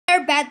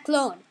a bad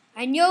clone.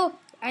 I know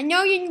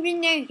you've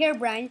been here,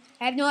 Brian.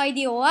 I have no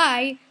idea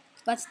why,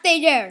 but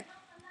stay there.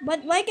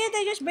 But why can't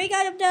I just break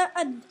out of the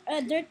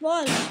dirt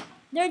walls?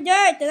 They're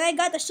dirt, and I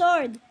got a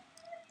sword.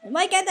 And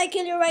why can't I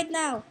kill you right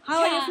now?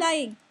 How are you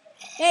flying?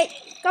 Hey,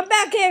 come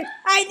back here.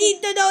 I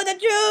need to know the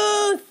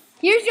truth.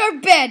 Here's your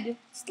bed.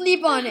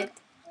 Sleep on it.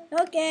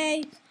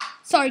 Okay.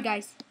 Sorry,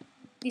 guys.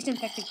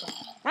 Disinfecting clone.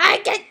 I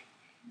can.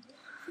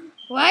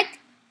 What?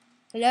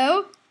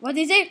 Hello? What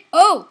is it?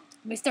 Oh,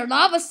 Mr.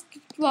 Lava's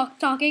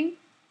talking.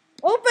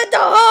 Open the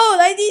hole.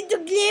 I need to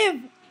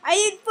live. I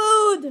need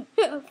food.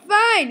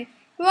 Fine.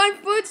 You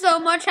want food so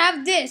much?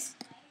 Have this.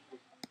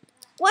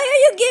 Why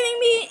are you giving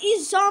me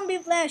his zombie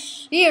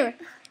flesh? Here,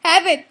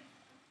 have it.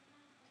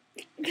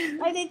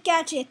 I didn't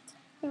catch it.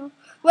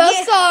 Well,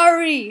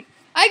 sorry.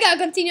 I gotta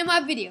continue my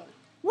video.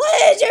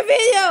 What is your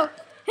video?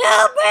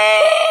 Help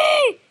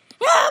me!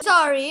 Help!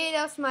 Sorry,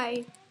 that's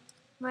my.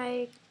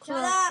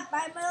 Shut up!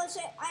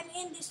 I'm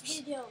in this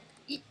video.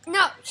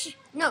 No,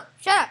 no,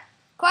 shut up.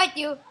 Quiet,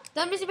 you.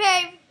 Don't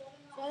misbehave.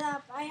 Shut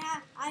up! I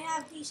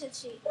have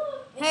decency.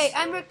 Hey,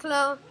 I'm your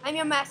clone. I'm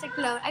your master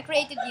clone. I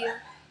created you.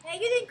 Hey,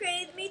 you didn't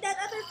create me. That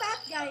other fat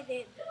guy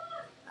did.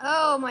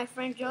 Oh, my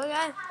friend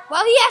Julian.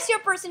 Well, he has your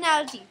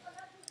personality.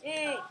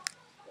 Hey,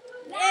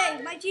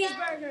 my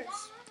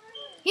cheeseburgers.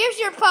 Here's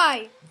your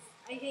pie.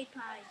 I hate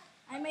pie.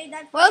 I made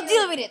that. Well,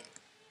 deal with it.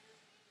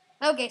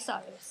 Okay,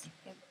 sorry.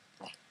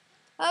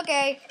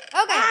 Okay.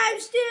 I'm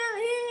still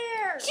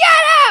here.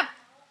 Shut up.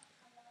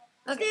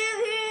 Okay. Still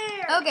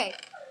here. Okay.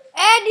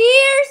 And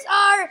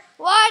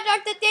what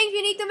are the things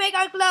we need to make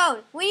our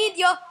clone? We need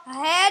your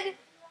head,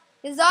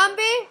 the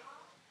zombie,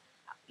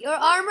 your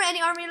armor,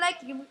 any armor you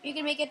like. You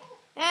can make it,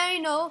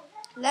 and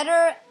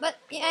leather, but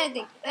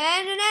anything,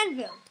 and an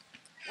anvil.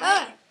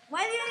 Okay.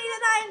 Why do you need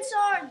an iron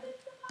sword?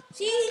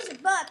 Cheese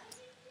butt.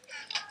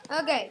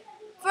 Okay.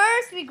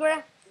 First we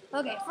grab.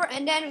 Okay.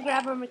 And then we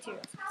grab our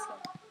materials. So,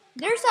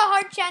 there's a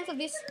hard chance of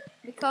this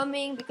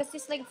becoming, because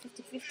it's like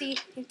 50-50.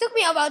 It took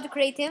me a while to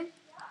create him.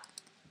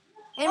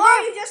 And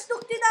you just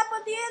looked it up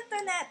on the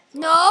internet.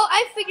 No,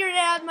 I figured it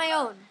out my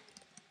own.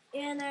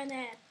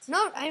 Internet.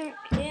 No,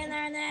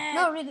 Internet.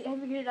 No, really, I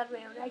figured it out my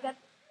own. I got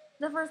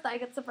the first time I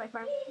got surprise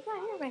farm.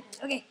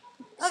 Okay.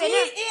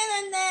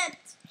 Internet.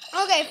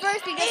 Okay,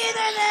 first we just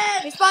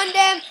Internet. respond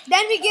them,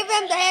 then we give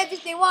them the heads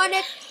if they want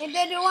it, and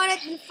then they want it,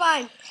 then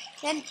fine.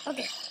 Then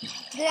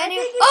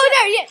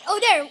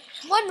there.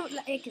 One.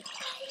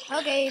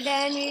 Okay,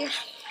 then we.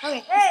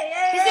 Okay.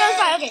 Hey. He's still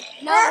fine. Okay.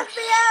 No. Help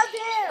me out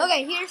here.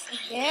 Okay,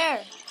 there.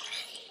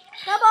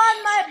 Come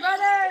on, my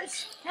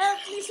brothers. Help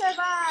me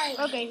survive.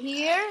 Okay,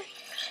 here.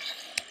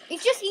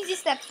 It's just easy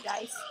steps,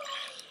 guys.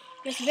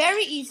 It's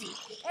very easy.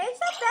 It's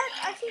not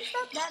that. Actually, it's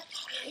not that.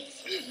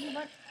 It's easy,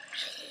 but.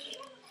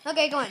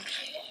 Okay, go on.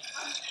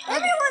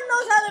 Everyone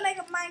knows how to make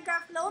a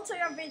Minecraft clone, so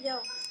your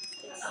video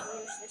is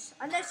useless.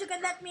 Unless you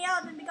can let me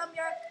out and become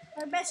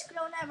your best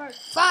clone ever.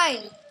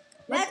 Fine.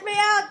 Let me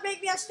out.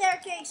 Make me a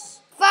staircase.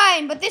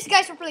 Fine, but this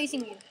guy's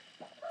replacing you.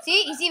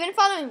 See, he's even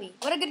following me.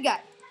 What a good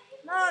guy.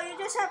 No, you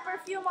just have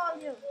perfume on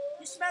you.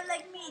 You smell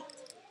like meat.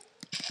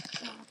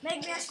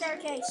 Make me a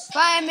staircase.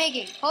 Fine, I'm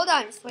making. Hold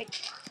on, just wait.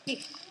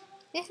 Here.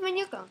 This is my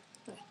new clone.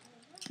 Okay.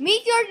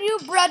 Meet your new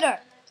brother.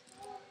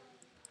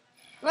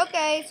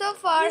 Okay, so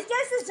far He's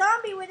just a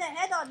zombie with a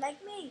head on,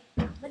 like me.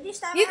 But this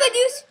time you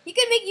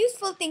can make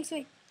useful things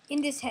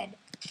in this head.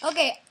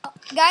 Okay,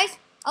 guys,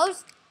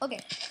 okay.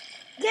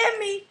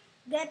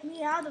 Get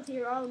me out of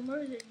here. I'll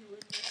murder you in your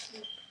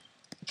sleep.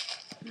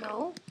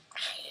 No.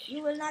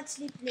 You will not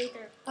sleep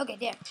later. Okay,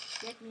 there.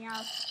 Get me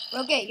out.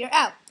 Okay, you're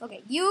out.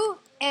 Okay, you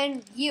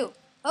and you.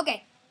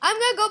 Okay, I'm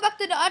gonna go back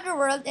to the other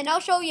world and I'll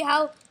show you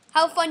how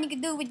fun you can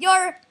do with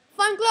your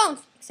fun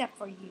clones. Except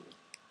for you.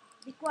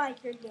 Be quiet,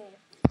 you're dead.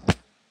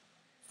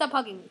 Stop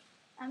hugging me.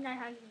 I'm not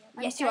hugging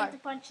you. Yes, you are. I'm trying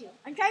to punch you.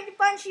 I'm trying to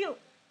punch you.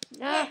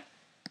 No.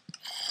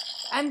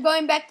 I'm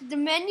going back to the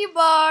menu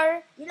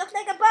bar. You look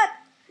like a butt.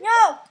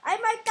 No, I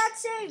might not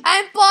save.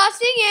 I'm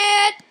pausing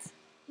it.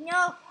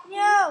 No.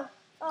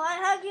 Oh, I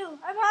hug you.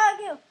 I hug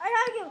you.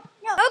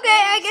 No.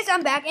 Okay, I guess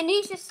I'm back. And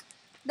he's just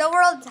the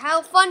world,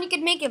 how fun you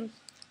can make him.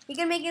 You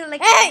can make it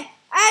like... Hey,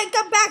 I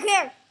come back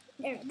here.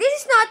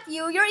 This is not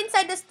you. You're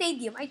inside the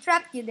stadium. I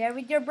trapped you there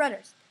with your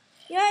brothers.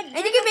 And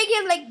you can make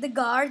him like the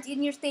guards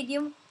in your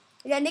stadium.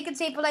 And then they can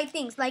say polite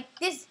things like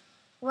this.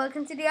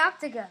 Welcome to the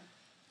Octagon.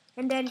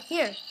 And then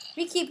here,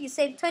 we keep you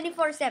safe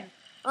 24/7.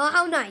 Oh,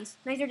 how nice.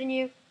 Nicer than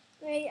you.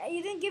 Hey,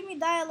 you didn't give me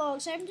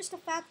dialogue, so I'm just a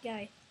fat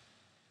guy.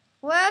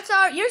 Well,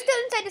 sorry. You're still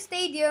inside the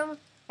stadium.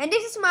 And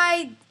this is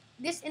my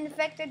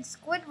disinfected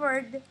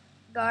Squidward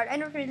guard. I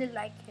don't really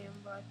like him,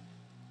 but,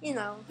 Okay,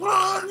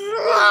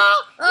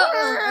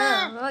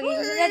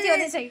 let's see what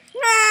they say.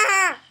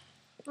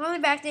 Only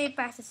backstage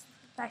passes.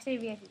 Backstage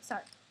VSC.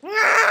 Sorry.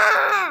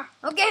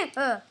 Okay.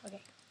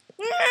 Okay.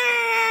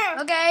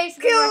 Okay.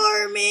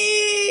 Cure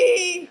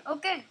me!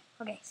 Okay.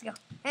 Okay, let's go.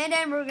 And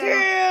then we're gonna...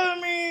 Kill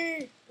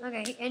me!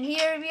 Okay, and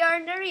here we are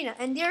in the arena.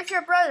 And there's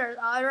your brothers.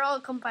 They're all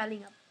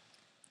compiling up.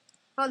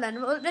 Hold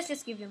on. Let's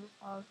just give them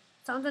all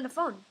sounds on the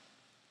phone.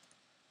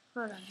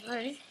 Hold on.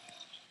 Ready?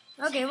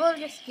 Okay, we'll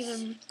just give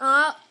him.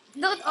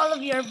 Not all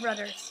of your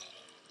brothers.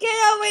 Get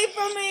away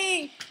from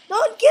me!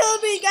 Don't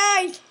kill me,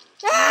 guys!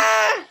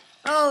 Ah!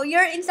 Oh,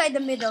 you're inside the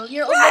middle.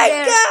 You're over My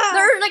there. God!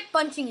 They're like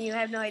punching you. I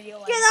have no idea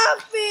why. Get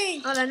off me!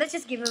 Hold on, let's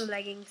just give him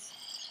leggings.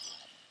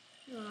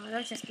 Oh,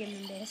 let's just give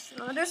him this.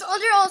 Oh,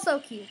 they're all so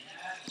cute.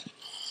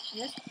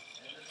 Yes.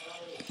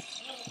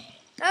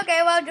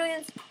 Okay,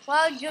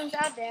 while June's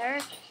out there,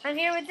 I'm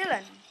here with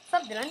Dylan. What's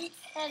up, Dylan?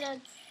 Hello.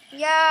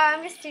 Yeah,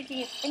 I'm just teaching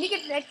you. And you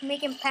can like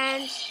make him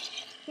pants.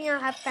 You know,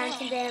 have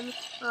pants in them.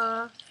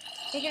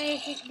 You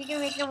can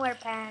make them wear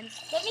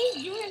pants. That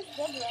means Julian's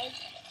dead, right?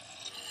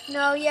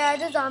 No, yeah,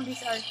 the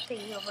zombies are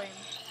taking over him.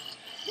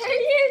 There he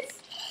is!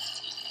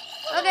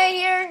 Okay,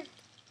 here.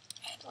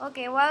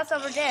 Okay, while it's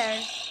over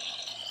there,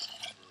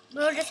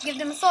 we'll just give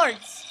them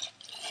swords.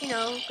 You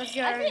know, because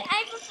you're.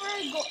 I prefer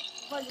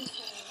golden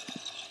sword.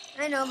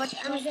 I know, but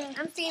I'm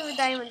sticking with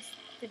diamonds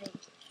today.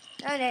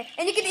 Okay,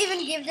 and you can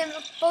even give them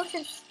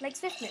potions like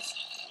swiftness.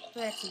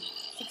 Let's see,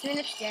 6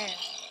 minutes there.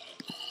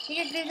 You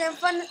can give them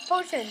fun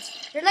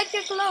potions. They're like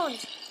your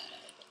clones.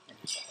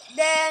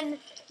 Then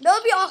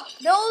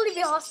they'll only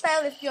be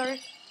hostile if you're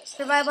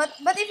survival,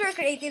 but if you're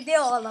creative,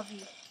 they'll all love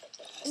you.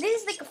 And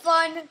this is like a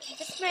fun,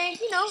 just make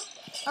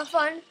a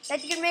fun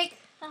that you can make.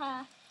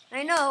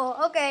 I know.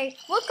 Okay,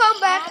 we'll come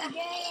back.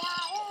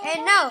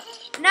 And now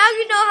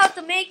you know how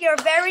to make your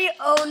very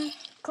own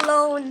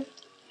clone.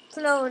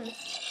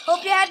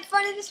 Hope you had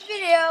fun in this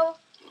video.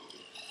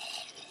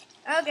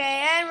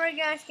 Okay, and we're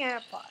gonna scan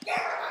a pause.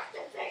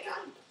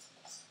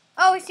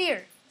 Oh, he's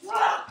here.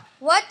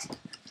 What?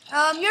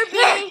 You're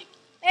being.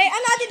 Hey,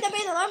 I'm not in the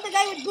middle. I'm the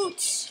guy with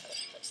boots.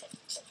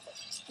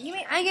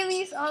 I'm giving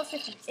you all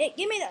systems. Hey,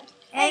 give me that.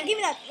 Hey, give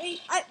me that.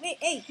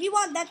 Hey, you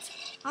want that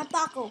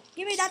taco?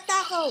 Give me that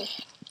taco.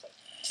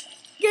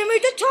 Give me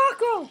the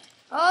taco.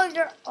 Oh,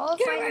 you're all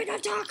Give fine. me the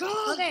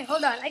taco. Okay,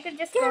 hold on. I could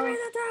just Give go. me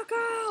the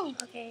taco.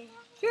 Okay.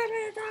 Give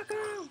me the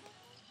taco.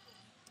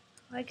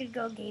 I could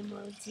go game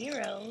mode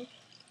 0.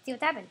 See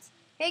what happens.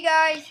 Hey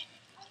guys.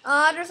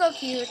 They're so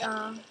cute.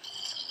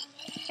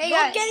 Hey Don't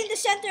guys. get in the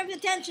center of the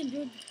attention,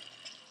 dude.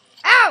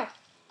 Ow!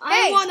 I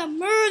Hey! wanna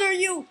murder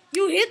you.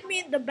 You hit me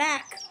in the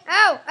back.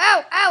 Ow!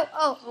 Ow! Ow!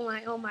 Oh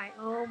my! Oh my!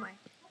 Oh my!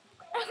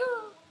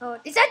 Oh,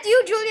 is that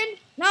you, Julian?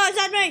 No, it's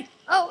not me.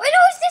 Oh, wait,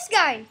 who is this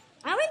guy?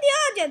 I'm in the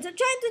audience. I'm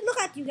trying to look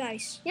at you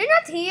guys. You're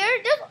not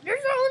here.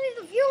 There's only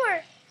the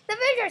viewer, the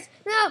visitors.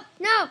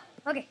 No.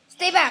 Okay,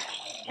 stay back.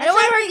 I don't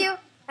want to hurt you.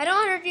 I don't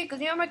want to hurt you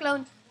because you're my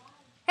clone.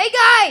 Hey,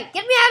 guy,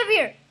 get me out of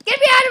here. Get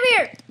me out of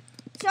here.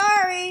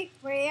 Sorry,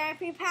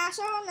 we pass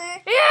on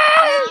there.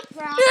 Yeah.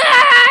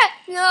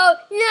 No.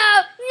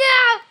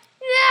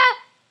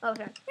 Oh,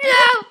 sorry.